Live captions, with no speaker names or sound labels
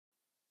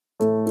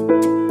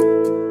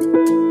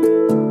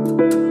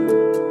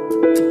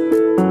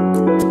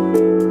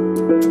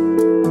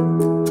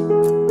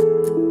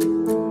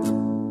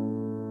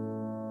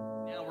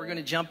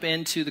Jump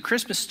into the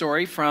Christmas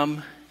story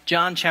from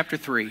John chapter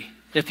 3.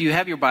 If you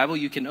have your Bible,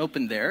 you can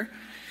open there.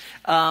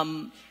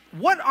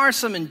 What are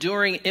some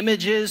enduring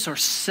images or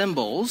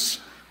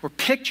symbols or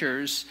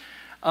pictures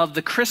of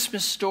the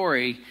Christmas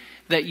story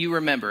that you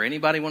remember?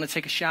 Anybody want to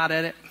take a shot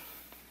at it?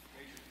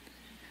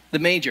 The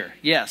manger,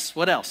 yes.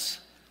 What else?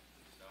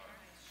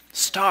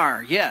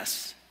 Star,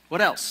 yes.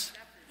 What else?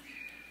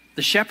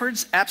 The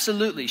shepherds,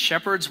 absolutely.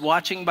 Shepherds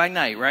watching by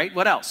night, right?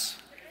 What else?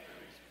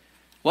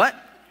 What?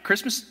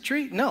 Christmas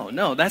tree?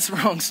 No, that's the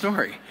wrong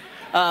story.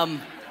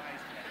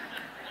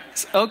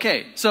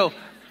 Okay, so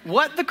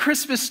what the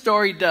Christmas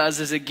story does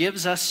is it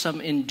gives us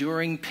some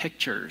enduring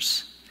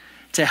pictures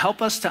to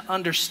help us to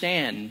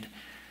understand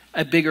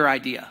a bigger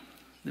idea.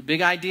 The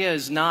big idea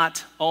is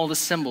not all the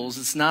symbols,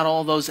 it's not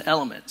all those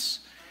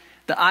elements.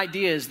 The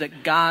idea is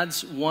that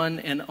God's one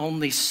and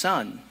only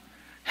Son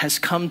has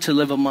come to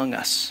live among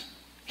us.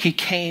 He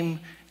came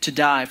to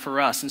die for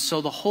us. And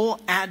so the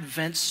whole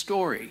Advent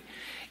story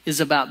is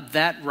about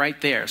that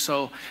right there.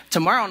 So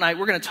tomorrow night,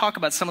 we're going to talk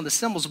about some of the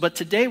symbols, but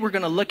today we're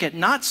going to look at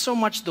not so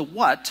much the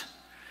what,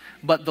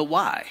 but the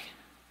why.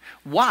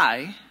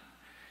 Why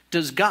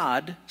does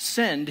God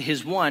send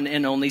his one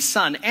and only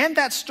Son? And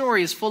that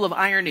story is full of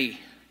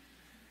irony.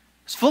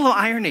 It's full of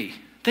irony.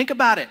 Think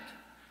about it.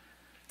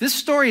 This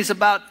story is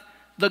about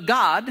the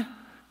God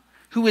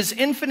who is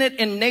infinite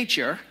in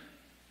nature,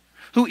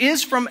 who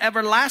is from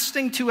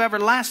everlasting to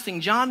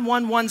everlasting. John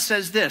 1:1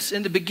 says this,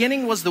 "In the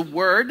beginning was the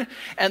Word,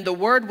 and the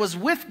Word was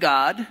with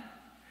God,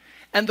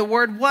 and the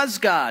Word was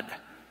God."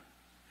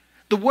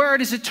 The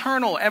Word is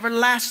eternal,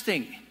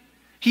 everlasting.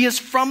 He is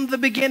from the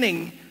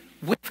beginning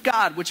with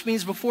God, which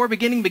means before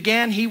beginning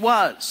began, he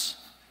was.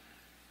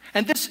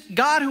 And this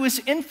God who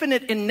is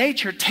infinite in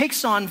nature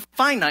takes on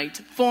finite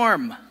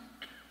form.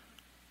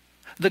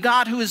 The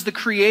God who is the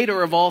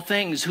creator of all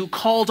things, who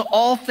called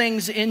all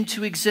things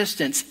into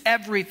existence,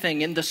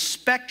 everything in the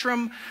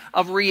spectrum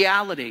of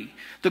reality.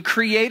 The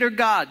creator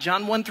God,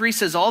 John 1:3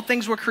 says, all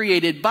things were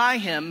created by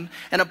him,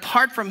 and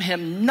apart from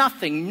him,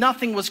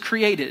 nothing was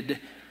created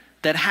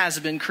that has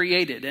been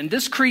created. And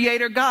this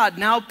creator God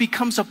now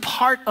becomes a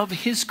part of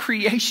his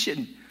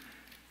creation,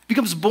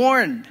 becomes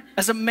born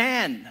as a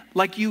man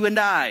like you and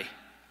I.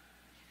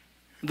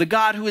 The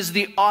God who is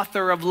the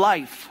author of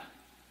life.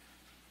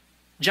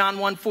 John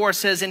 1:4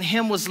 says, "In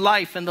him was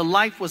life, and the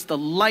life was the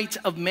light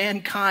of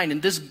mankind."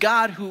 And this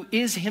God who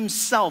is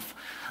himself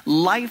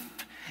life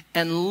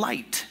and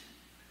light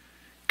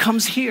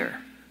comes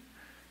here.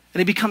 And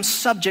he becomes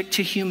subject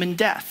to human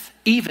death,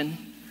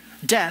 even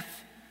death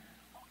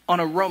on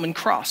a Roman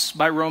cross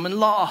by Roman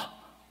law.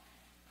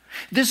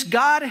 This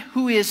God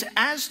who is,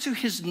 as to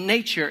his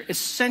nature,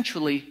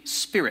 essentially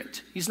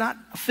spirit. He's not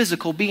a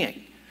physical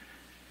being.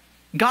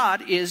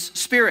 God is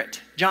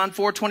spirit. John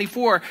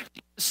 4:24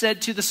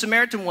 said to the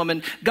Samaritan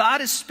woman, God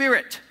is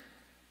spirit.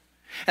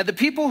 And the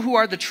people who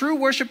are the true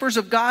worshipers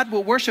of God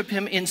will worship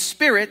him in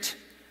spirit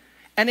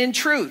and in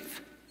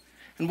truth.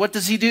 And what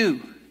does he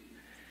do?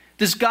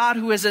 This God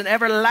who is an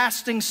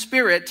everlasting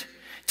spirit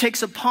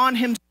takes upon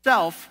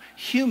himself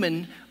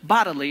human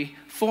bodily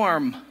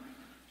form.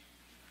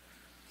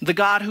 The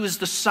God who is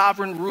the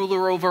sovereign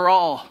ruler over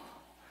all,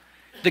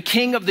 the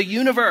King of the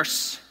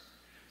universe.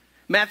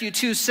 Matthew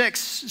 2:6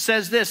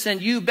 says this,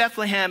 "And you,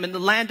 Bethlehem, in the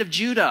land of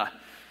Judah,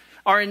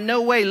 are in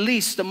no way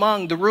least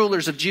among the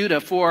rulers of Judah,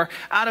 for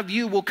out of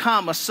you will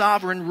come a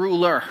sovereign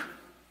ruler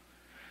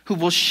who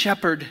will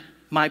shepherd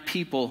my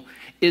people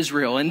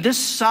Israel." And this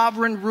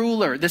sovereign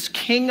ruler, this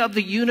King of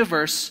the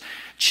universe,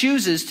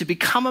 chooses to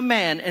become a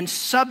man and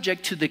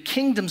subject to the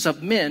kingdoms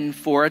of men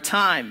for a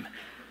time.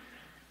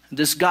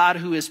 This God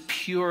who is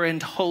pure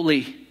and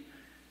holy.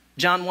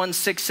 John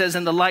 1:6 says,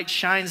 "And the light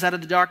shines out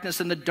of the darkness,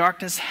 and the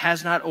darkness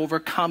has not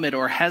overcome it,"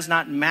 or has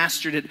not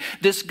mastered it.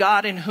 This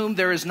God in whom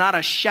there is not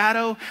a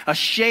shadow, a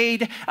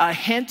shade, a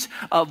hint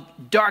of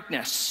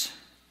darkness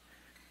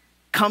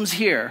comes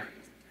here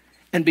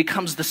and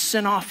becomes the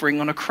sin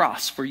offering on a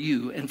cross for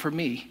you and for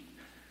me.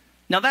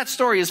 Now that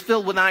story is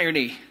filled with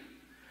irony.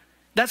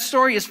 That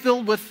story is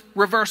filled with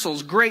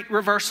reversals, great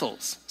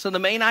reversals. So the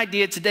main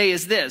idea today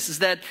is this, is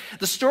that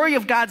the story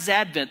of God's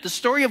advent, the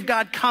story of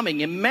God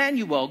coming,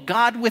 Emmanuel,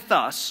 God with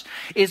us,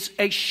 is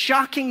a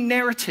shocking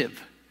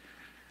narrative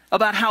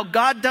about how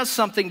God does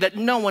something that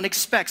no one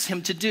expects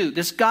him to do.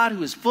 This God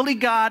who is fully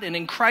God and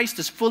in Christ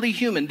is fully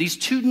human. These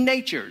two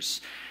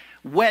natures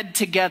wed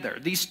together.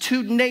 These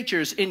two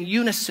natures in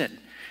unison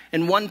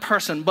in one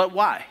person. But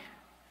why?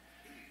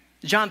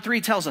 John 3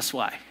 tells us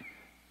why.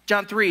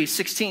 John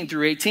 3:16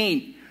 through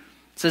 18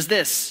 says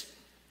this,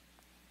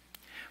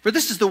 "For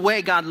this is the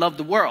way God loved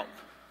the world."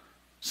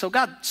 So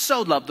God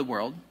so loved the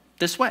world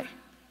this way.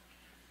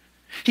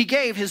 "He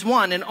gave his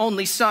one and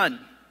only Son,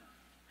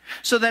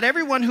 so that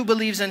everyone who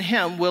believes in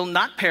him will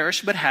not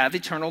perish but have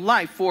eternal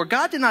life. For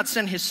God did not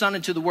send his Son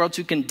into the world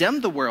to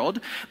condemn the world,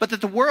 but that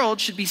the world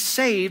should be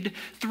saved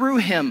through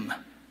him.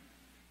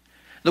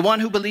 The one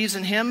who believes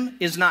in him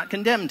is not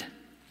condemned.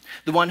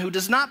 The one who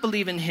does not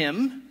believe in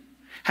him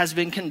has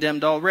been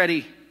condemned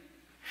already,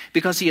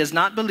 because he has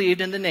not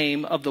believed in the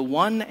name of the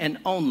one and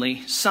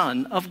only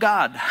Son of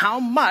God. How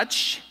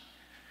much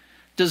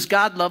does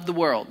God love the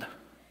world?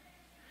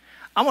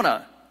 I want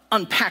to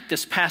unpack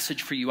this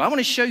passage for you. I want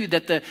to show you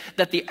that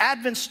the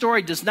Advent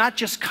story does not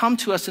just come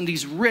to us in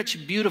these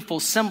rich, beautiful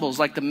symbols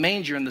like the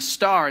manger and the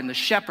star and the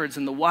shepherds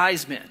and the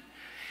wise men.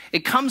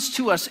 It comes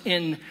to us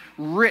in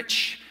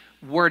rich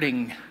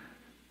wording.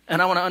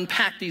 And I want to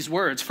unpack these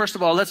words. First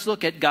of all, let's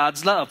look at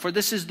God's love. For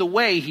this is the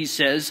way, he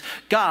says,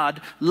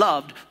 God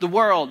loved the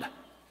world.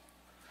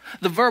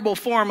 The verbal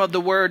form of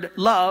the word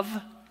love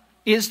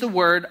is the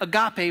word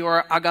agape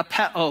or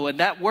agapeo. And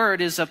that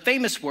word is a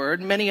famous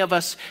word. Many of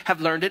us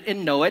have learned it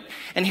and know it.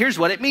 And here's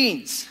what it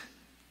means.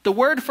 The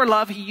word for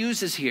love he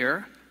uses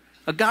here,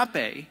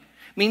 agape,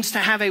 means to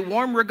have a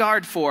warm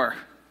regard for,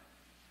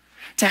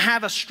 to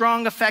have a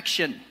strong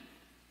affection,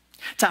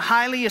 to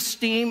highly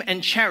esteem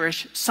and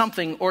cherish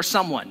something or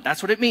someone.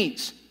 That's what it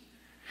means.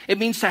 It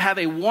means to have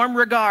a warm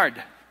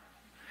regard.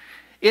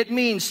 It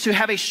means to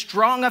have a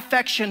strong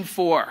affection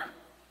for,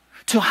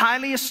 to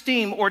highly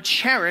esteem or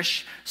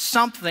cherish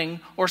something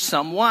or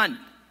someone.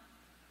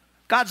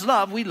 God's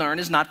love, we learn,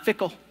 is not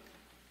fickle.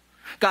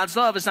 God's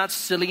love is not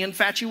silly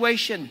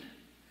infatuation.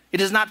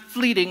 It is not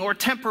fleeting or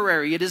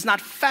temporary. It is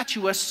not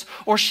fatuous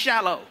or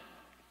shallow.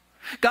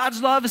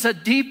 God's love is a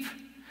deep,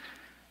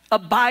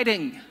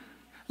 abiding,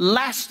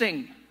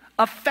 lasting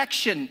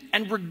affection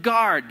and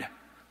regard.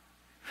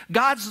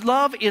 God's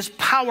love is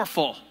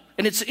powerful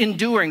and it's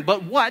enduring.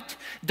 But what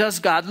does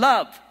God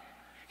love?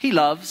 He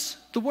loves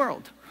the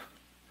world.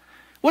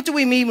 What do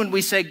we mean when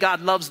we say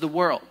God loves the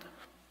world?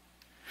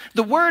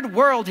 The word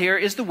world here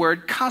is the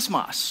word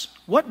cosmos.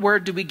 What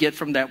word do we get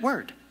from that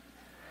word?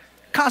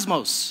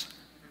 Cosmos.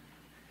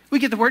 We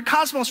get the word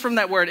cosmos from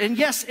that word. And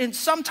yes, and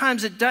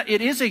sometimes it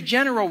is a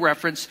general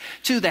reference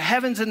to the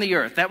heavens and the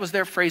earth. That was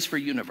their phrase for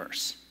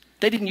universe.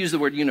 They didn't use the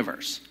word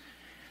universe.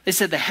 They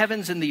said the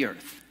heavens and the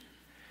earth.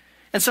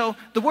 And so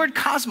the word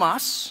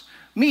cosmos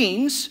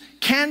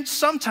can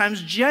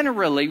sometimes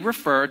generally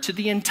refer to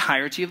the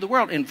entirety of the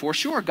world. And for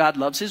sure, God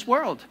loves his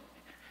world.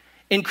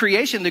 In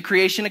creation, the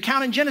creation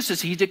account in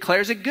Genesis, he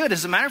declares it good.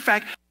 As a matter of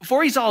fact,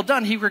 before he's all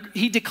done,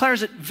 he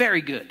declares it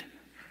very good.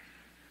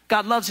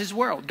 God loves his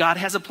world. God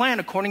has a plan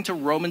according to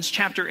Romans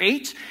chapter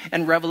 8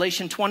 and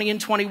Revelation 20 and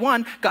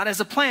 21. God has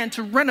a plan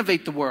to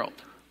renovate the world.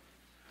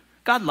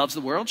 God loves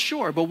the world,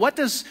 sure. But what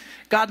does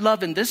God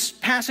love in this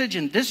passage,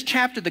 in this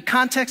chapter? The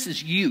context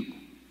is you.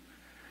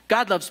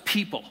 God loves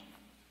people.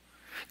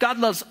 God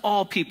loves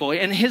all people.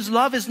 And his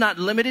love is not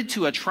limited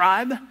to a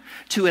tribe,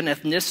 to an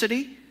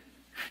ethnicity,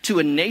 to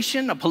a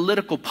nation, a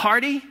political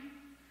party,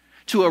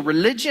 to a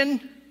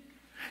religion.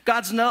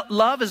 God's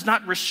love is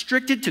not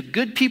restricted to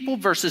good people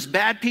versus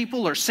bad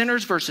people, or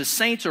sinners versus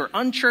saints, or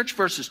unchurched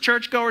versus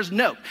churchgoers.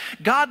 No,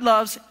 God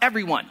loves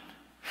everyone.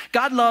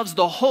 God loves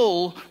the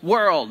whole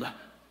world.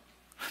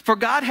 For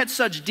God had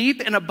such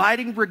deep and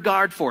abiding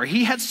regard for,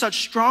 he had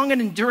such strong and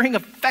enduring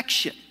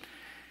affection.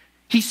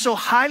 He so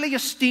highly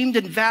esteemed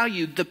and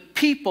valued the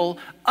people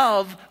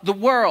of the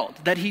world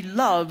that he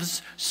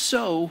loves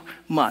so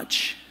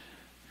much.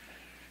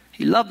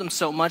 He loved them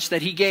so much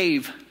that he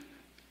gave.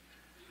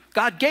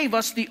 God gave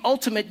us the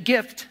ultimate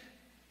gift.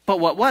 But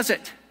what was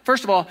it?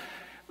 First of all,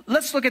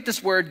 let's look at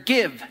this word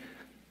give.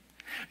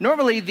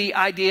 Normally, the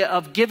idea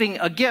of giving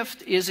a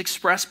gift is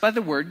expressed by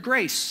the word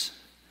grace.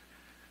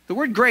 The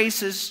word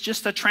grace is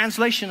just a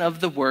translation of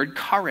the word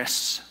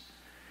charis.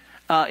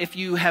 If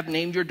you have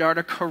named your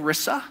daughter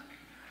Carissa,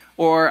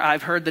 or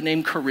I've heard the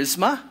name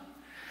charisma,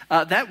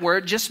 that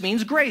word just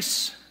means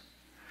grace.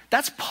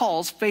 That's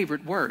Paul's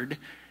favorite word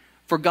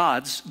for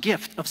God's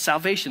gift of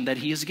salvation that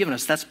he has given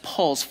us. That's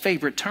Paul's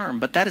favorite term,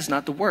 but that is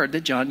not the word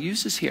that John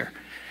uses here.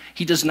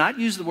 He does not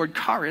use the word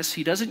charis.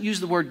 He doesn't use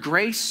the word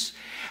grace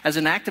as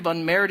an act of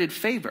unmerited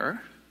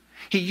favor.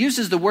 He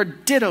uses the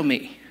word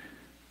didomi.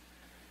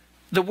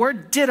 The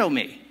word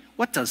didomi.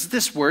 What does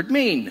this word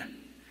mean?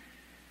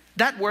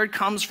 That word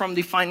comes from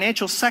the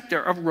financial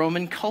sector of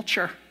Roman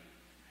culture.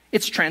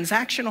 It's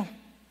transactional.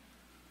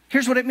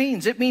 Here's what it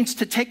means. It means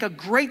to take a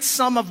great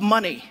sum of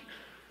money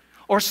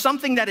or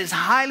something that is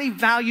highly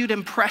valued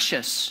and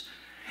precious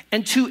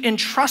and to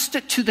entrust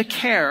it to the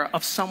care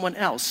of someone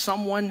else,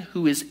 someone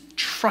who is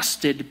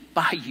trusted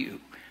by you.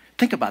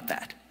 Think about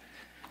that.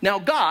 Now,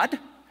 God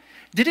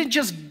didn't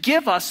just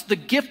give us the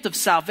gift of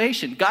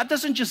salvation. God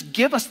doesn't just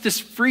give us this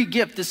free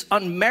gift, this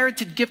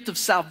unmerited gift of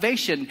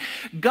salvation.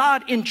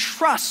 God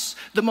entrusts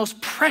the most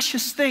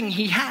precious thing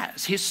he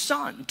has, his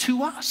son,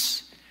 to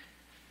us.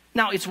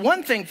 Now, it's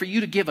one thing for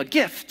you to give a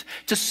gift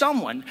to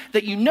someone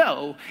that you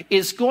know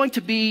is going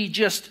to be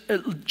just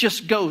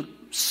go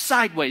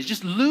sideways,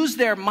 just lose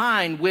their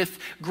mind with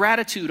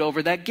gratitude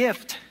over that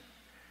gift.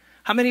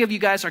 How many of you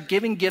guys are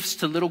giving gifts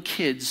to little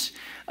kids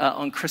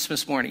on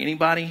Christmas morning?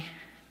 Anybody?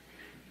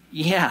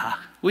 Yeah,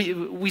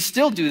 we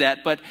still do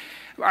that, but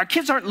our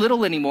kids aren't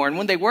little anymore. And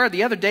when they were,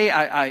 the other day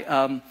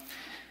I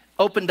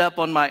opened up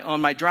on my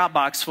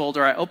Dropbox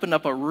folder, I opened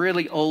up a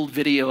really old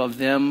video of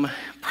them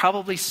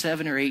probably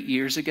 7 or 8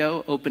 years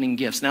ago opening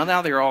gifts.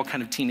 Now they're all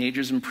kind of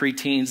teenagers and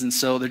preteens, and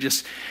so they're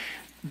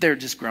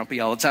just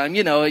grumpy all the time.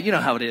 You know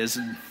how it is.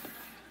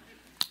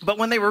 But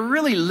when they were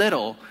really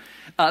little,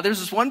 there's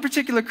this one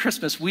particular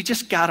Christmas, we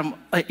just got them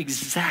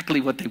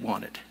exactly what they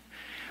wanted,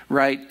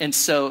 right? And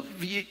so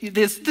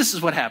this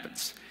is what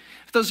happens.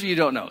 For those of you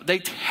who don't know, they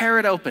tear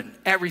it open,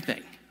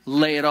 everything,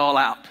 lay it all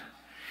out,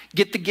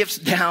 get the gifts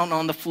down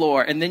on the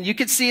floor, and then you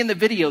can see in the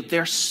video,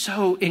 they're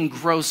so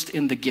engrossed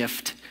in the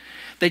gift.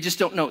 They just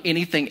don't know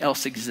anything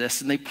else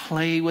exists, and they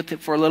play with it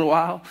for a little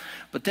while,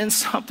 but then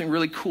something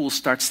really cool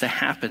starts to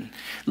happen.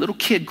 A little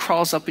kid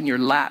crawls up in your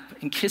lap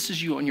and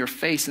kisses you on your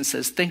face and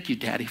says, "Thank you,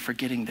 Daddy, for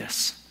getting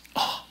this."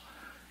 Oh,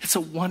 it's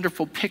a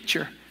wonderful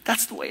picture.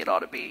 That's the way it ought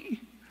to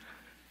be.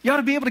 You ought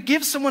to be able to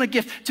give someone a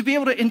gift, to be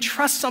able to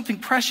entrust something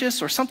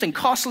precious or something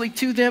costly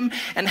to them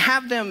and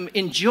have them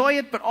enjoy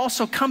it, but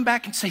also come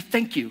back and say,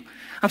 "Thank you.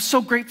 I'm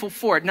so grateful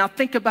for it." Now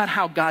think about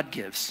how God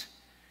gives.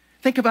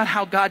 Think about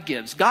how God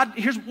gives.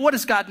 What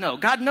does God know?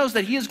 God knows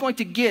that he is going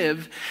to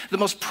give the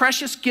most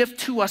precious gift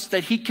to us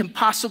that he can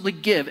possibly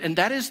give, and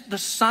that is the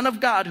Son of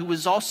God, who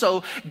is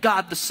also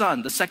God the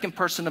Son, the second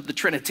person of the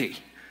Trinity.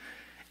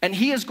 And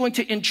he is going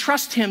to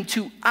entrust him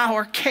to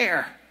our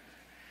care.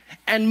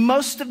 And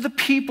most of the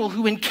people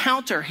who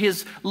encounter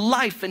his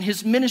life and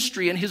his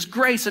ministry and his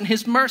grace and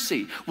his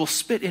mercy will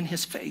spit in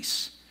his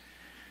face.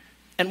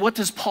 And what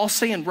does Paul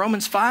say in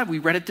Romans 5? We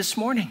read it this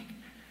morning.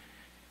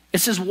 It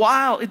says,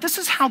 this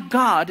is how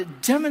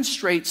God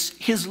demonstrates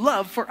his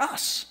love for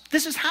us.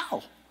 This is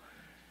how.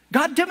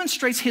 God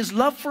demonstrates his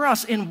love for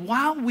us. And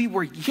while we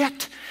were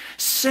yet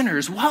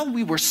sinners, while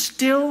we were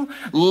still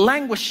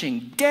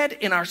languishing, dead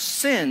in our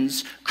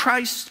sins,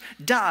 Christ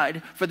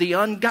died for the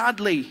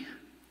ungodly.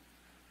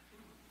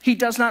 He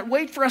does not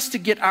wait for us to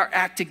get our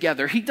act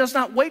together. He does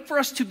not wait for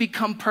us to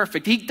become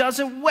perfect. He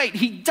doesn't wait.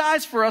 He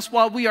dies for us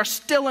while we are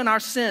still in our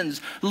sins,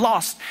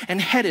 lost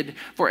and headed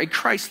for a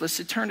Christless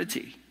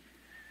eternity.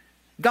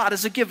 God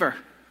is a giver.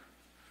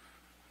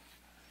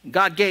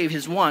 God gave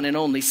his one and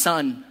only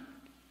Son.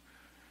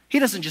 He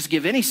doesn't just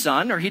give any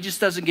son, or he just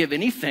doesn't give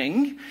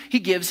anything. He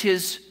gives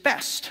his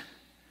best.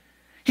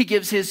 He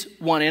gives his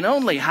one and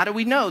only. How do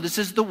we know this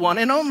is the one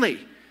and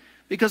only?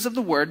 Because of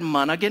the word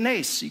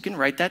monogenes. You can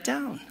write that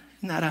down.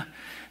 Isn't that a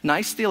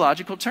nice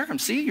theological term?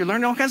 See, you're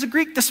learning all kinds of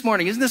Greek this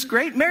morning. Isn't this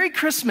great? Merry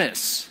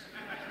Christmas.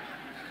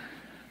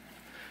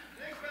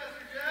 Thanks,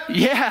 Pastor Jeff.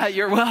 Yeah,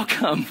 you're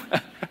welcome.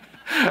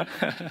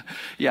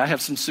 Yeah, I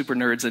have some super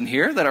nerds in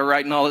here that are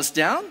writing all this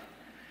down.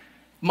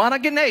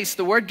 Monogenes,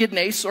 the word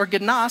genes or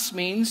genos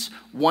means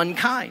one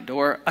kind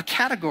or a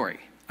category,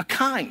 a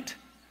kind.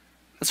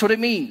 That's what it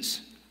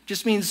means. It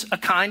just means a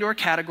kind or a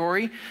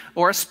category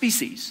or a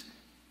species.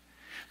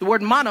 The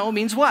word mono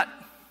means what?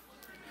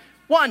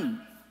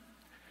 One.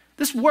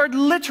 This word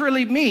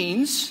literally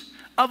means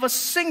of a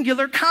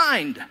singular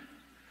kind.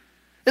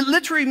 It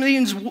literally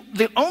means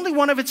the only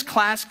one of its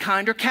class,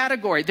 kind, or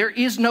category. There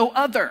is no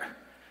other.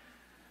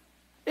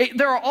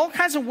 There are all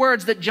kinds of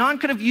words that John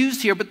could have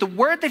used here, but the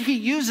word that he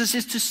uses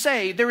is to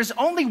say there is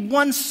only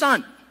one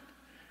Son.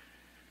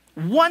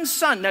 One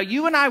Son. Now,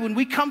 you and I, when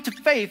we come to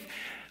faith,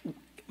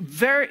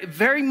 very,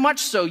 very much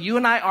so, you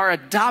and I are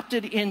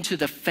adopted into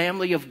the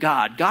family of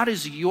God. God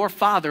is your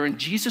Father, and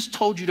Jesus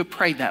told you to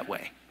pray that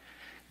way.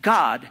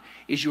 God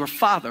is your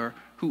Father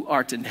who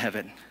art in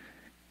heaven.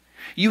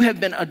 You have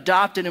been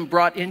adopted and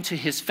brought into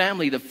his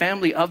family, the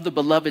family of the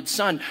beloved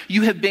Son.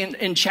 You have been,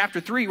 in chapter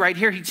 3 right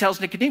here, he tells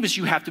Nicodemus,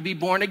 you have to be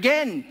born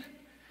again.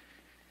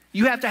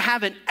 You have to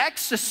have an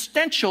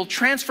existential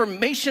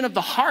transformation of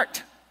the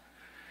heart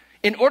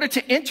in order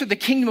to enter the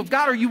kingdom of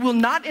God, or you will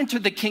not enter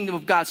the kingdom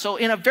of God. So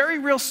in a very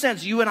real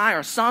sense, you and I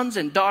are sons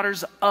and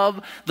daughters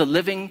of the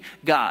living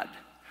God.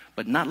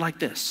 But not like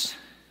this.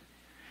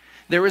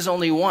 There is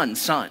only one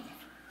Son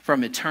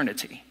from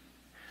eternity.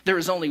 There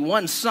is only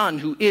one Son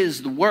who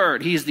is the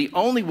Word. He is the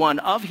only one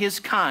of his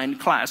kind,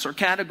 class, or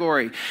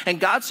category. And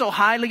God so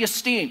highly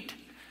esteemed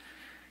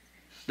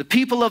the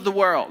people of the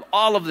world,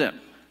 all of them,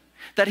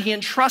 that he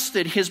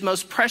entrusted his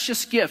most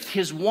precious gift,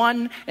 his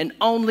one and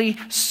only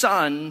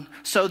Son,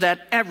 so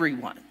that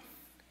everyone.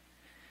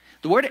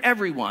 The word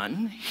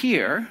everyone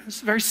here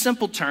is a very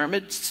simple term.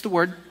 It's the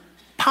word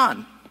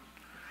pan.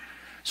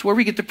 It's where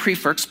we get the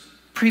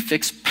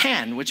prefix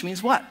pan, which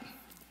means what?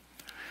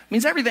 It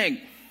means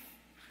everything.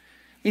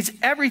 It means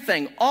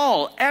everything,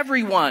 all,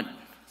 everyone.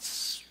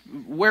 It's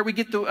where we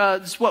get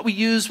it's what we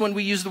use when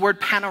we use the word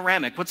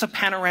panoramic. What's a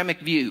panoramic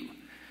view?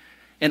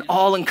 An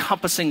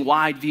all-encompassing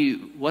wide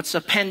view. What's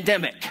a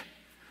pandemic?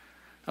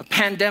 A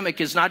pandemic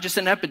is not just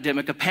an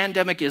epidemic. A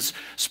pandemic is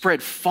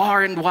spread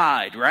far and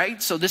wide,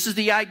 right? So this is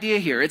the idea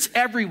here. It's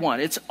everyone.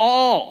 It's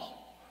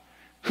all.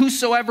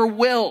 Whosoever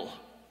will.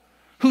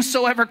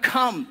 Whosoever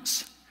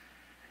comes.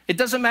 It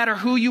doesn't matter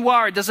who you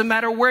are. It doesn't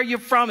matter where you're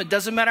from. It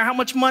doesn't matter how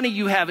much money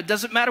you have. It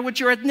doesn't matter what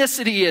your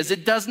ethnicity is.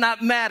 It does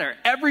not matter.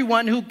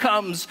 Everyone who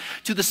comes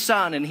to the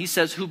Son, and he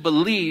says, who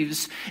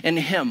believes in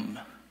him.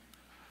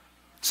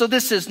 So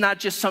this is not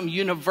just some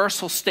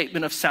universal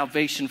statement of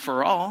salvation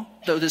for all,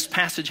 though this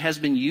passage has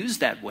been used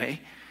that way.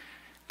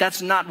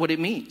 That's not what it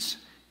means.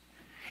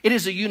 It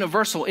is a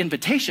universal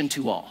invitation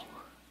to all.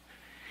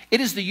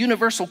 It is the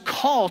universal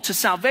call to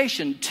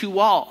salvation to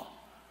all.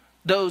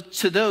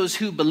 To those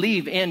who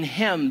believe in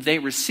him, they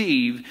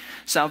receive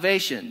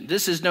salvation.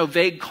 This is no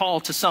vague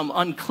call to some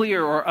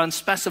unclear or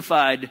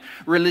unspecified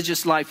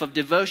religious life of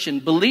devotion.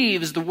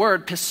 Believe is the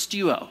word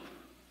pisteuo.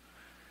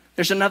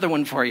 There's another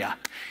one for you.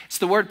 It's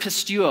the word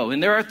pisteuo.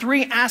 And there are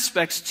three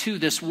aspects to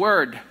this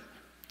word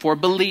for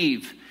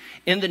believe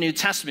in the New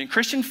Testament.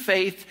 Christian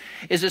faith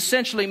is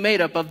essentially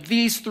made up of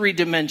these three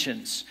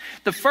dimensions.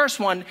 The first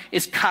one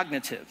is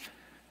cognitive.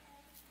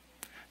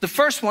 The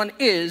first one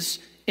is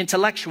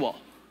intellectual.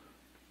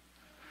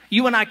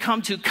 You and I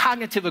come to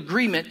cognitive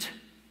agreement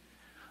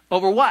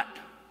over what?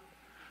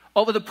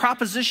 Over the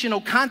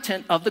propositional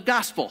content of the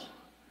gospel.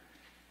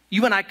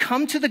 You and I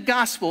come to the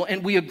gospel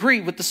and we agree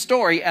with the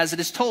story as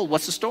it is told.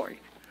 What's the story?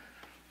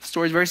 The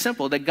story is very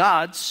simple. That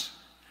God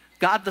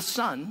the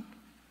Son,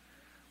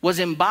 was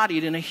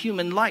embodied in a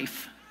human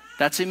life.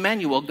 That's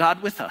Emmanuel,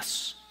 God with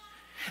us.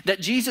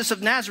 That Jesus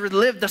of Nazareth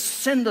lived a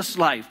sinless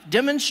life,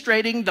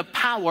 demonstrating the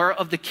power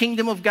of the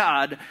kingdom of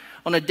God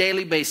on a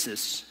daily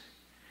basis.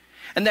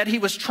 And that he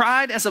was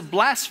tried as a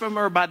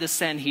blasphemer by the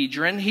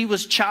Sanhedrin. He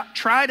was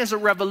tried as a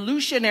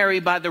revolutionary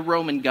by the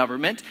Roman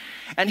government.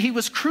 And he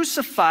was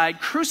crucified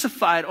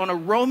on a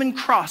Roman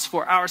cross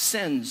for our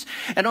sins.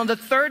 And on the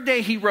third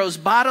day, he rose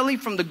bodily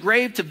from the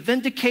grave to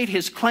vindicate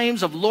his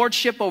claims of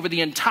lordship over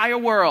the entire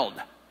world.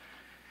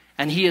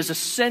 And he has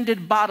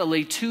ascended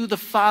bodily to the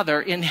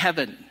Father in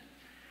heaven.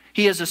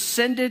 He has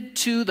ascended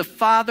to the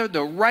Father,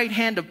 the right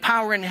hand of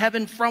power in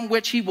heaven, from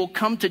which he will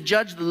come to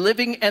judge the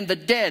living and the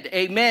dead.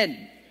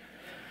 Amen.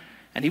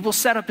 And he will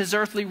set up his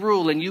earthly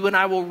rule, and you and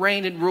I will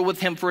reign and rule with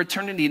him for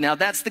eternity. Now,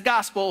 that's the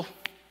gospel.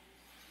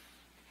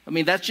 I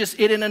mean, that's just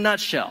it in a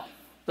nutshell.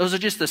 Those are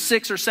just the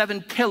 6 or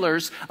 7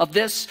 pillars of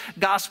this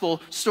gospel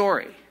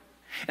story.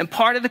 And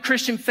part of the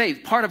Christian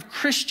faith, part of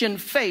Christian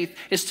faith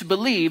is to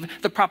believe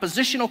the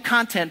propositional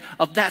content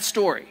of that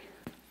story.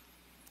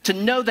 To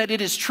know that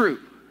it is true.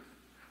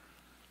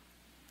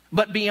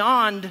 But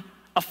beyond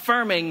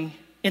affirming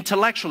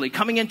intellectually,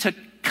 coming into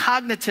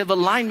cognitive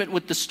alignment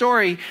with the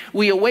story,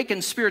 we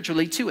awaken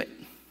spiritually to it.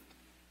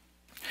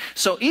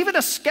 So even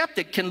a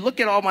skeptic can look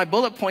at all my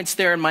bullet points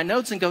there in my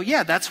notes and go,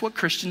 yeah, that's what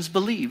Christians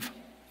believe.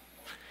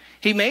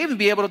 He may even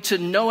be able to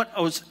know it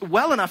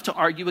well enough to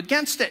argue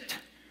against it,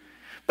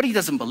 but he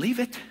doesn't believe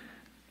it.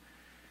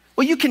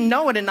 Well, you can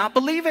know it and not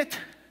believe it.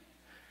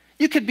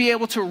 You could be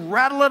able to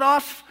rattle it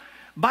off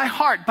by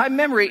heart, by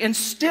memory, and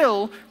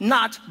still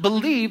not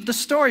believe the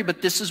story.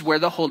 But this is where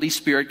the Holy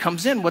Spirit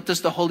comes in. What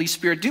does the Holy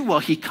Spirit do? Well,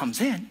 he comes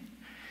in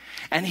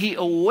and he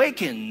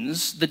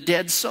awakens the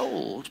dead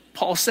soul.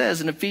 Paul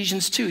says in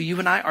Ephesians 2, you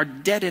and I are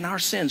dead in our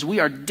sins. We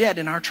are dead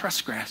in our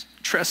transgressions.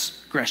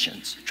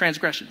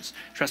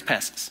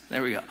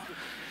 There we go.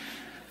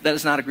 That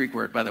is not a Greek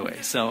word, by the way.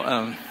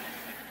 So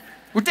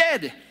we're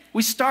dead.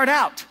 We start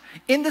out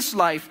in this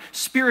life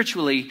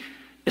spiritually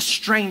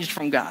estranged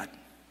from God.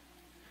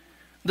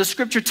 The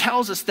scripture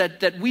tells us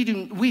that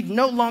we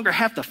no longer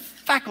have the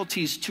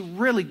faculties to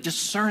really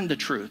discern the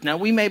truth. Now,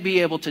 we may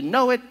be able to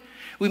know it.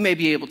 We may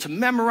be able to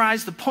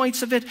memorize the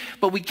points of it,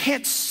 but we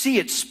can't see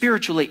it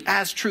spiritually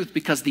as truth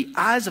because the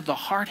eyes of the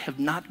heart have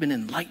not been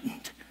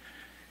enlightened.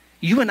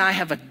 You and I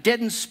have a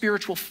deadened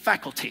spiritual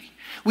faculty.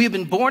 We have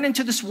been born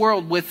into this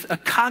world with a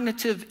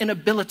cognitive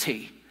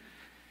inability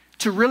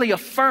to really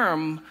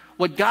affirm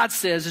what God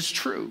says is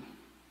true.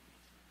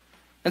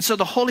 And so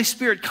the Holy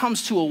Spirit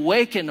comes to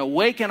awaken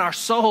our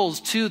souls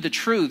to the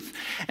truth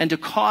and to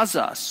cause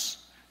us,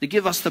 to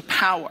give us the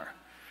power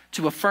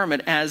to affirm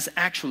it as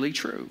actually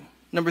true.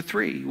 Number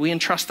 3, we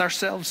entrust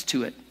ourselves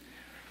to it.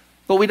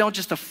 But we don't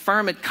just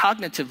affirm it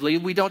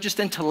cognitively. We don't just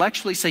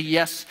intellectually say,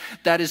 yes,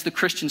 that is the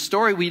Christian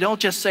story. We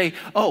don't just say,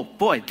 oh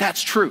boy,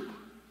 that's true.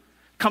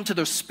 Come to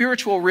the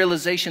spiritual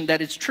realization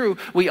that it's true.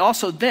 We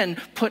also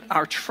then put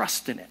our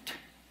trust in it.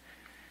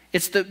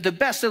 It's the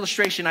best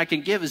illustration I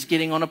can give is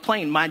getting on a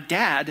plane. My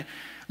dad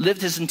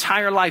lived his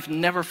entire life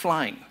never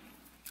flying.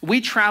 We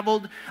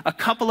traveled a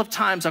couple of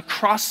times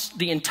across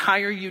the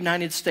entire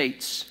United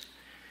States.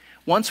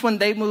 Once when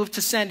they moved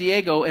to San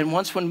Diego, and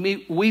once when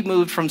we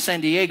moved from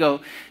San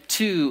Diego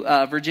to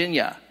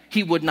Virginia,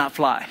 he would not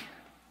fly.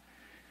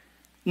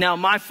 Now,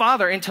 my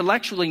father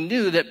intellectually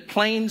knew that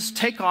planes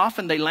take off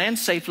and they land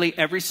safely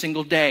every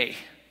single day.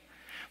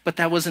 But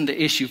that wasn't the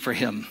issue for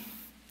him.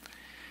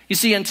 You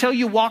see, until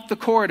you walk the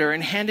corridor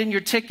and hand in your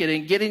ticket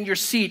and get in your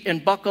seat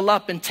and buckle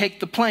up and take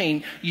the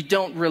plane, you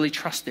don't really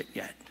trust it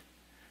yet.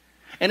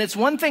 And it's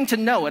one thing to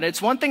know it.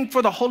 It's one thing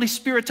for the Holy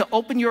Spirit to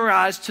open your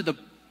eyes to the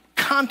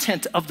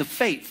content of the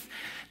faith,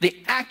 the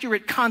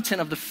accurate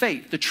content of the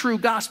faith, the true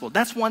gospel.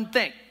 That's one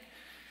thing.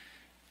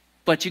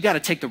 But you got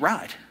to take the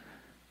ride.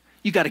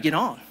 You got to get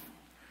on.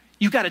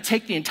 You got to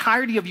take the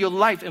entirety of your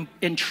life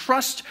and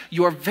trust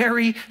your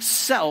very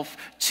self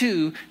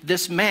to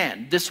this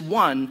man, this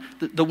one,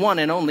 the one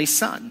and only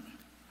Son.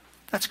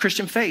 That's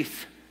Christian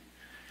faith.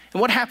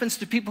 And what happens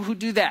to people who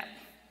do that?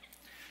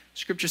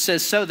 Scripture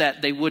says, so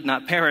that they would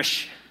not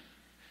perish.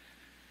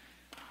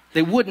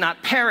 They would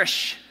not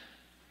perish.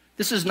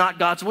 This is not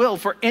God's will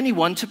for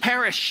anyone to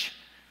perish.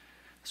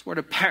 This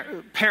word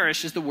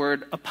perish is the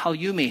word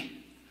apollumi.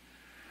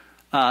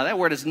 That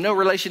word has no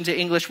relation to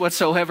English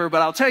whatsoever,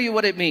 but I'll tell you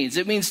what it means.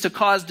 It means to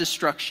cause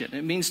destruction.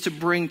 It means to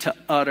bring to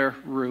utter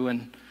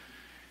ruin.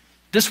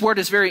 This word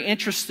is very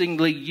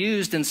interestingly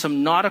used in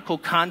some nautical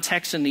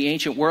contexts in the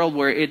ancient world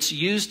where it's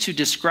used to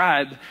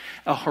describe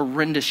a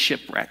horrendous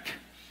shipwreck.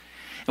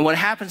 And what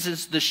happens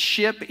is the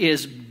ship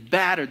is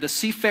battered. The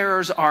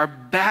seafarers are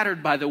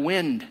battered by the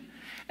wind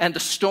and the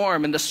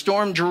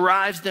storm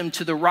drives them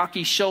to the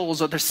rocky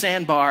shoals or the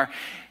sandbar,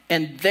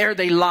 and there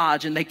they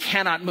lodge and they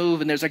cannot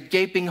move, and there's a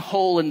gaping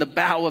hole in the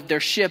bow of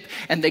their ship,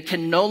 and they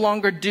can no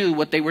longer do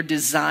what they were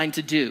designed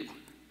to do: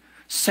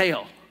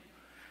 sail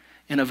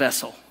in a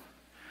vessel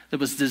that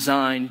was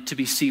designed to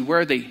be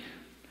seaworthy.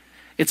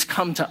 It's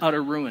come to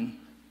utter ruin.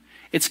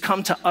 It's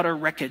come to utter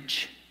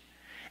wreckage.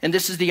 And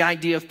this is the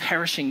idea of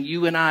perishing.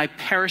 You and I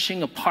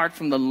perishing apart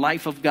from the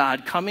life of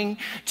God, coming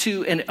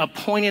to a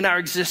point in our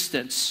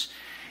existence,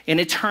 in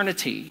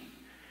eternity,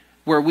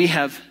 where we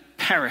have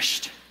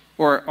perished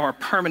or are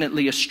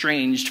permanently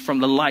estranged from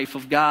the life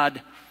of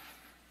God.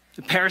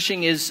 The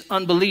perishing is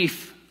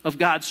unbelief of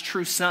God's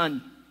true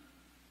Son.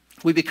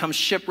 We become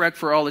shipwrecked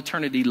for all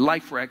eternity,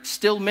 life wrecked,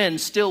 still men,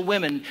 still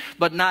women,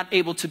 but not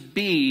able to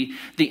be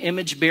the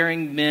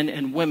image-bearing men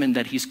and women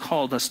that He's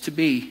called us to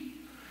be.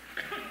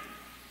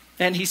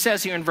 And He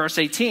says here in verse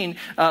 18,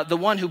 the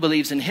one who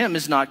believes in Him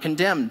is not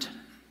condemned.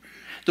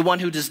 The one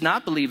who does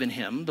not believe in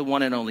Him, the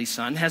one and only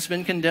Son, has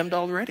been condemned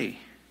already,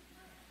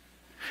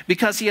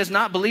 because he has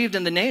not believed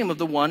in the name of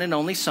the one and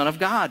only Son of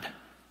God.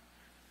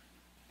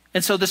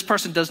 And so this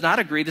person does not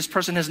agree. This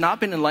person has not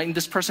been enlightened.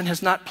 This person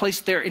has not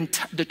placed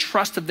the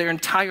trust of their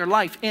entire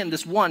life in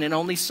this one and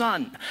only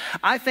Son.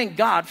 I thank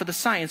God for the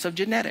science of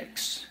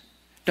genetics.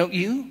 Don't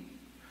you?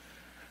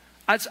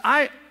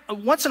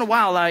 Once in a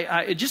while,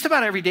 I just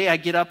about every day I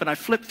get up and I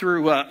flip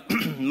through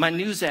my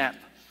news app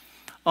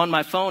on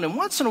my phone. And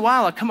once in a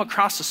while I come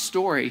across a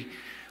story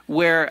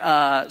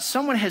where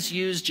someone has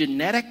used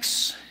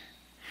genetics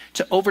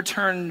to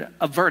overturn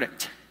a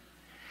verdict.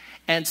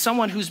 And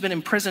someone who's been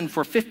in prison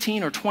for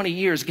 15 or 20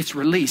 years gets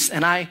released.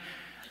 And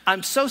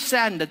I'm so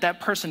saddened that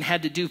person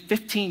had to do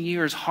 15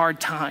 years hard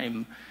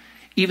time,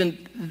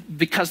 even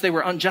because they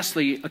were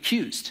unjustly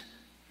accused.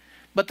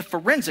 But the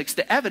forensics,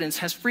 the evidence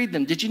has freed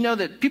them. Did you know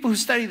that people who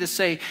study this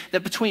say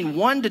that between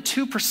 1%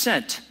 to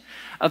 2%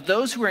 of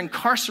those who are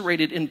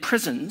incarcerated in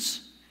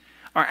prisons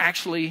are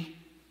actually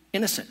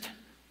innocent?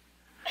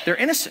 They're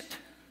innocent.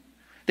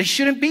 They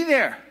shouldn't be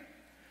there.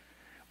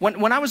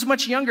 When I was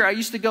much younger, I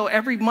used to go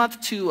every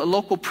month to a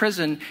local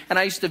prison, and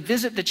I used to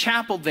visit the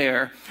chapel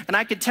there. And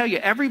I could tell you,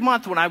 every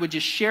month when I would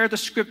just share the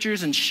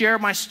scriptures and share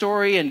my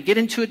story and get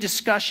into a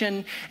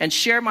discussion and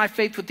share my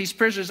faith with these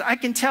prisoners, I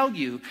can tell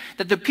you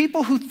that the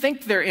people who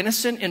think they're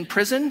innocent in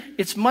prison,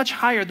 it's much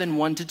higher than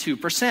 1% to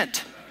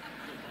 2%.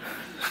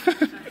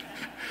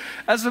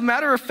 As a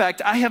matter of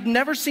fact, I have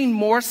never seen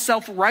more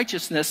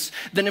self-righteousness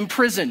than in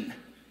prison.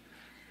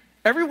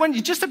 Everyone,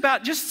 just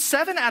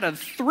 7 out of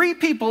 3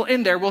 people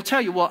in there will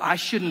tell you, well, I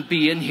shouldn't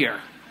be in here.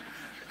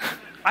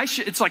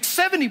 It's like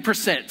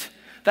 70%.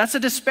 That's a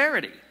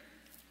disparity.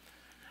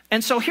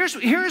 And so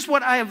here's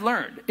what I have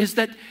learned, is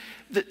that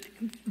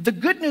the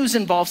good news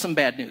involves some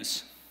bad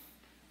news.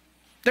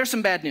 There's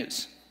some bad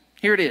news.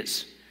 Here it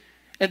is.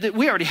 And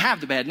we already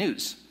have the bad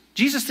news.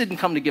 Jesus didn't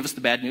come to give us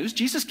the bad news.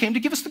 Jesus came to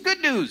give us the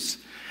good news.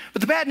 But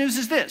the bad news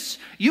is this: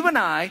 you and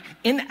I,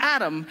 in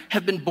Adam,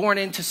 have been born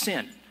into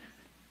sin.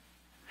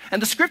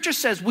 And the scripture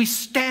says we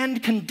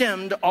stand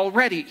condemned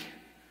already.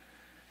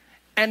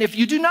 And if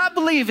you do not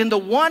believe in the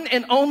one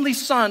and only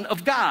Son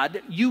of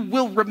God, you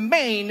will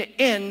remain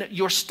in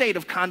your state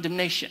of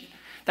condemnation.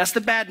 That's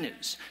the bad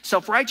news.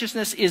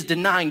 Self-righteousness is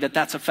denying that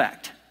that's a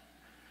fact.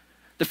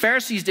 The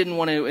Pharisees didn't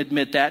want to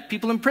admit that.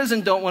 People in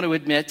prison don't want to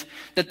admit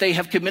that they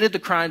have committed the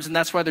crimes, and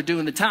that's why they're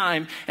doing the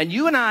time. And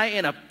you and I,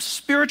 in a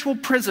spiritual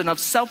prison of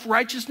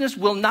self-righteousness,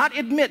 will not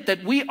admit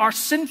that we are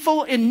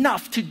sinful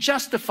enough to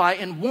justify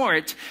and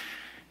warrant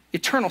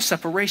eternal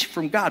separation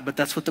from God. But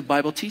that's what the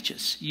Bible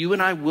teaches. You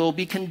and I will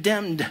be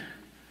condemned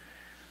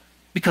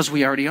because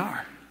we already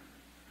are.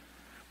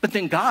 But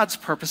then God's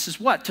purpose is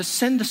what? To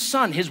send the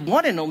Son, His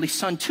one and only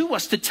Son, to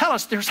us to tell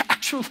us there's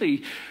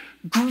actually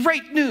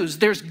great news.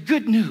 There's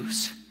good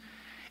news.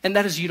 And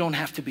that is, you don't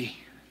have to be.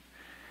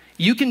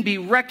 You can be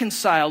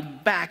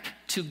reconciled back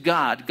to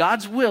God.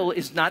 God's will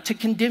is not to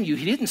condemn you.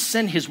 He didn't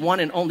send His one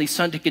and only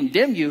Son to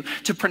condemn you,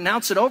 to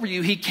pronounce it over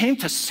you. He came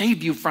to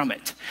save you from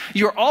it.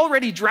 You're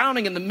already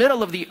drowning in the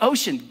middle of the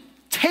ocean.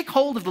 Take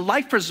hold of the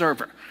life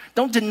preserver.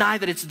 Don't deny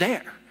that it's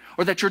there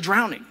or that you're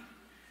drowning.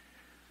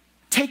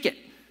 Take it.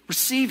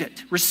 Receive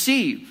it.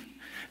 Receive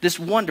this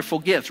wonderful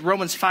gift.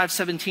 Romans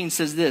 5:17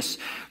 says this: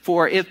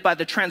 for if by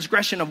the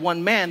transgression of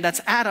one man,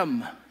 that's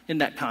Adam in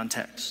that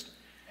context,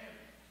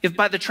 if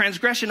by the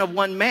transgression of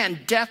one man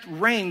death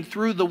reigned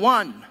through the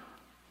one.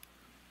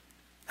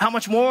 How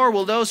much more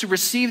will those who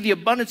receive the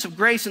abundance of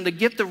grace and the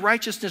gift of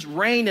righteousness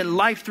reign in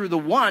life through the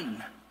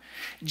one,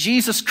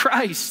 Jesus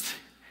Christ?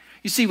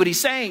 You see what he's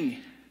saying?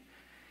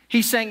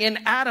 He's saying in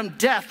Adam,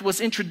 death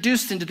was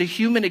introduced into the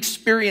human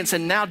experience,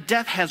 and now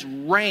death has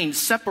reigned.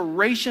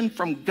 Separation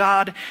from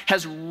God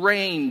has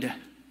reigned.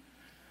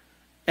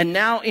 And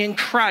now in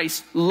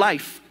Christ,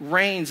 life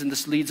reigns. And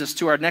this leads us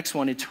to our next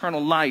one,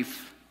 eternal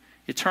life.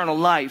 Eternal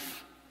life.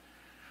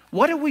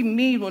 What do we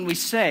mean when we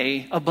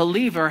say a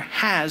believer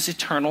has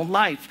eternal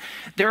life?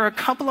 There are a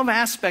couple of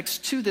aspects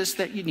to this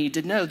that you need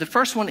to know. The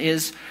first one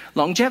is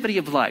longevity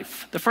of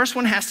life. The first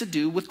one has to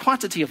do with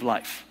quantity of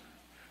life.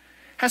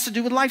 Has to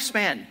do with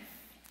lifespan.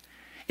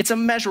 It's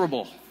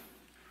immeasurable.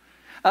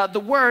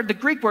 The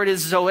Greek word is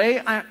zoe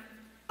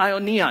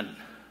aionion.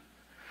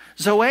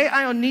 Zoe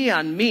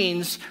aionion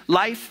means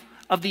life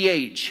of the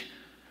age.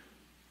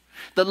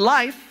 The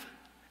life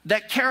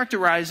that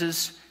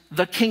characterizes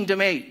the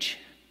kingdom age.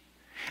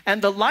 And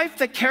the life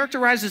that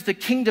characterizes the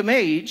kingdom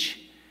age,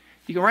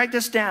 you can write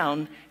this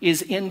down,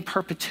 is in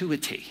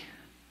perpetuity.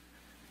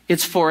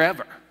 It's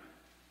forever.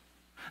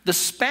 The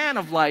span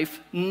of life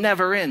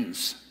never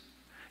ends.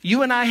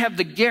 You and I have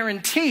the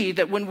guarantee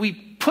that when we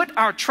put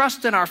our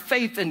trust and our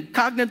faith and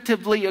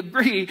cognitively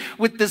agree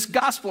with this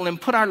gospel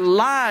and put our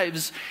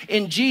lives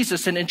in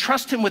Jesus and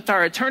entrust him with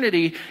our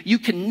eternity, you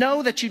can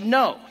know that you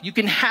know. You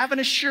can have an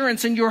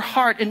assurance in your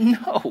heart and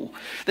know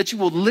that you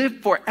will live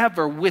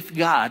forever with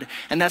God.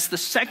 And that's the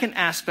second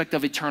aspect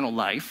of eternal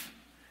life,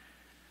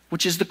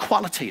 which is the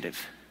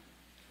qualitative.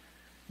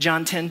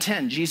 John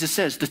 10:10, Jesus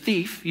says, the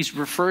thief, he's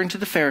referring to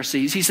the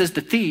Pharisees, he says,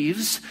 the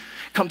thieves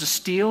come to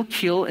steal,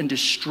 kill, and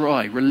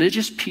destroy.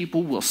 Religious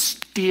people will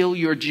steal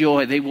your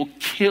joy. They will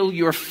kill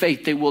your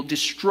faith. They will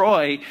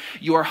destroy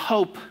your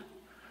hope.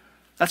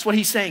 That's what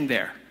he's saying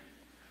there.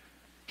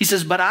 He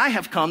says, but I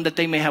have come that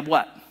they may have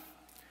what?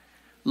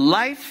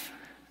 Life,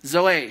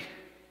 Zoe,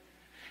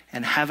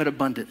 and have it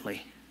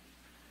abundantly.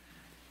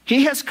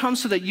 He has come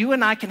so that you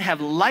and I can have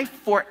life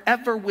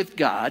forever with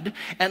God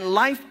and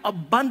life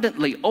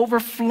abundantly,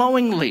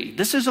 overflowingly.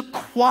 This is a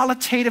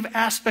qualitative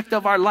aspect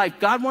of our life.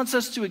 God wants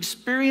us to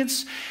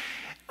experience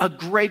a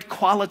great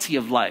quality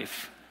of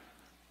life.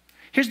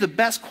 Here's the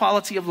best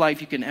quality of life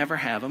you can ever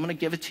have. I'm going to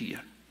give it to you.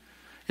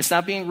 It's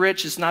not being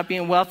rich. It's not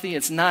being wealthy.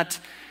 It's not,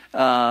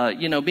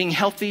 being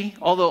healthy.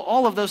 Although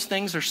all of those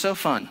things are so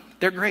fun.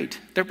 They're great.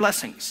 They're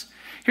blessings.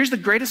 Here's the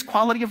greatest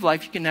quality of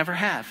life you can ever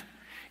have.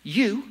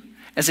 You,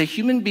 as a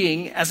human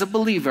being, as a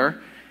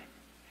believer,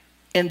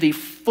 in the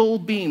full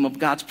beam of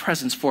God's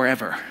presence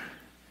forever.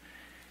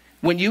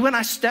 When you and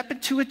I step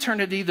into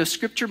eternity, the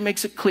scripture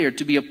makes it clear,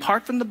 to be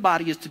apart from the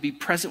body is to be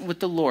present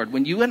with the Lord.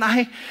 When you and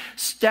I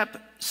step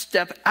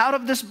out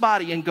of this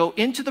body and go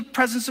into the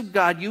presence of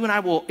God, you and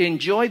I will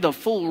enjoy the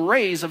full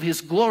rays of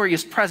his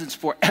glorious presence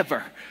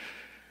forever.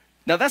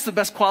 Now that's the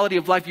best quality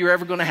of life you're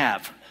ever going to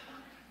have.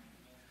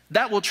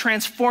 That will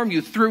transform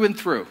you through and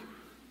through.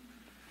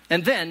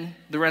 And then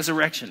the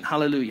resurrection.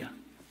 Hallelujah.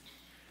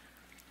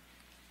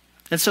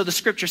 And so the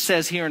scripture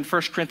says here in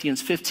 1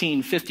 Corinthians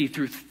 15, 50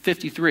 through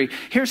 53,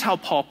 here's how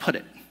Paul put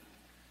it.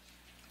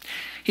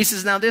 He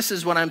says, now this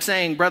is what I'm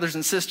saying, brothers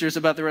and sisters,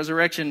 about the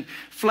resurrection.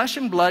 Flesh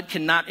and blood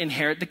cannot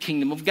inherit the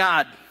kingdom of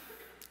God.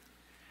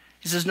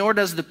 He says, nor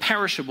does the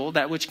perishable,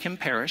 that which can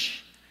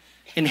perish,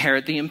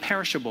 inherit the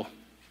imperishable.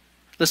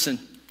 Listen,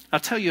 I'll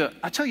tell you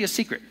a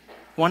secret.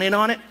 Want in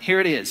on it? Here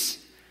it is.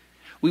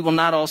 We will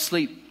not all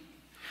sleep,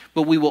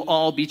 but we will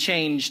all be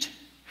changed.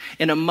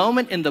 In a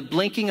moment, in the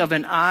blinking of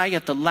an eye,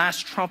 at the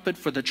last trumpet,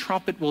 for the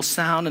trumpet will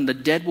sound, and the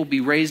dead will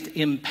be raised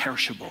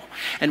imperishable.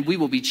 And we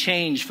will be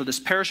changed, for this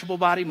perishable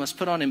body must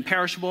put on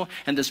imperishable,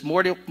 and this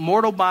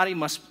mortal body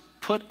must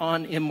put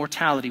on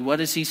immortality. What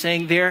is he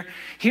saying there?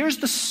 Here's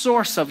the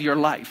source of your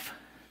life.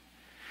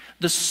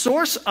 The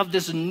source of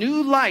this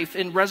new life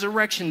in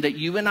resurrection that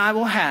you and I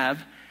will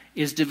have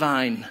is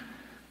divine.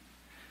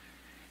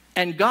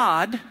 And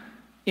God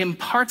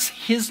imparts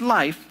his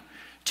life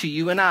to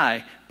you and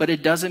I, but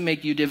it doesn't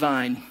make you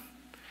divine.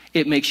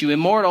 It makes you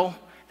immortal,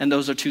 and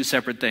those are two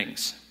separate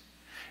things.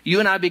 You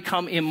and I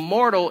become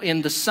immortal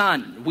in the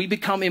Son. We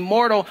become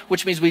immortal,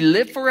 which means we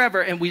live forever,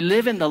 and we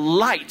live in the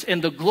light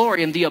and the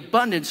glory and the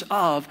abundance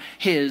of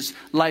his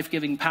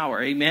life-giving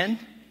power. Amen?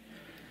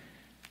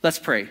 Let's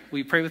pray. Will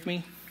you pray with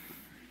me?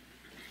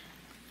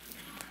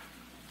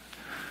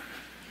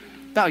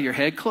 Bow your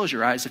head, close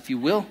your eyes if you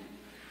will.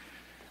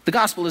 The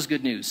gospel is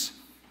good news.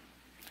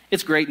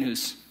 It's great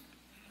news.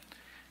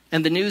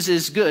 And the news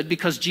is good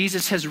because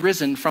Jesus has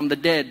risen from the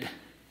dead.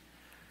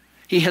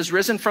 He has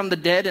risen from the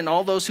dead, and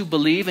all those who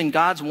believe in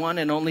God's one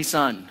and only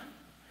Son,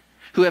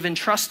 who have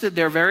entrusted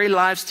their very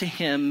lives to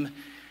him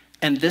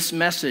and this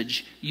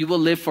message, you will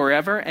live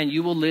forever, and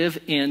you will live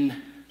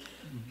in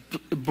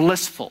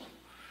blissful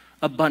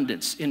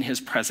abundance in his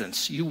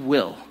presence. You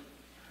will.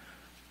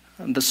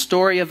 And the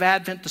story of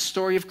Advent, the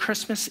story of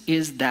Christmas,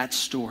 is that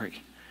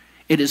story.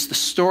 It is the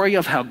story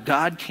of how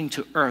God came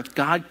to earth.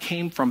 God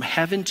came from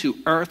heaven to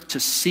earth to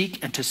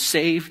seek and to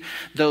save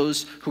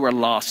those who are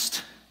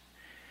lost.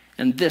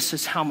 And this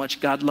is how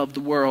much God loved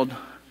the world.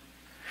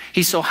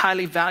 He so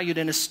highly valued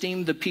and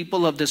esteemed the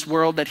people of this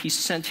world that he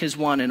sent his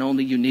one and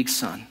only unique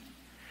Son,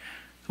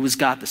 who was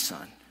God the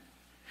Son,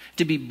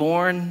 to be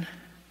born,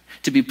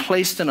 to be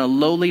placed in a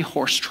lowly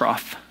horse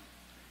trough,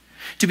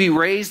 to be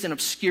raised in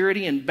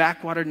obscurity in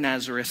backwater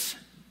Nazareth,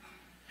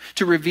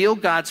 to reveal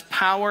God's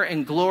power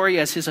and glory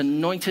as his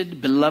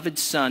anointed, beloved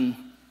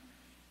Son,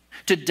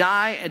 to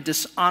die a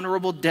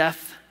dishonorable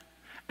death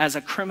as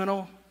a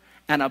criminal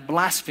and a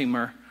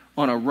blasphemer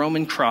on a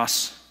Roman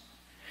cross,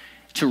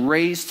 to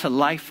raise to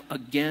life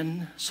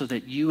again so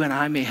that you and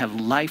I may have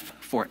life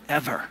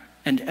forever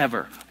and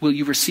ever. Will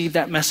you receive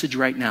that message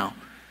right now?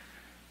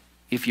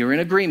 If you're in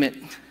agreement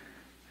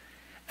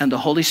and the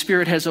Holy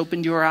Spirit has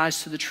opened your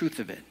eyes to the truth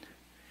of it,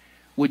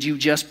 would you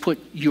just put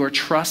your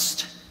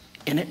trust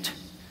in it?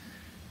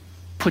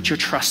 Put your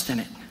trust in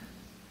it.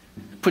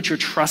 Put your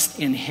trust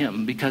in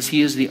him, because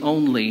he is the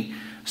only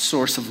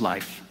source of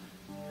life.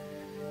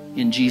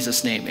 In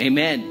Jesus' name,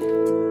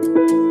 amen.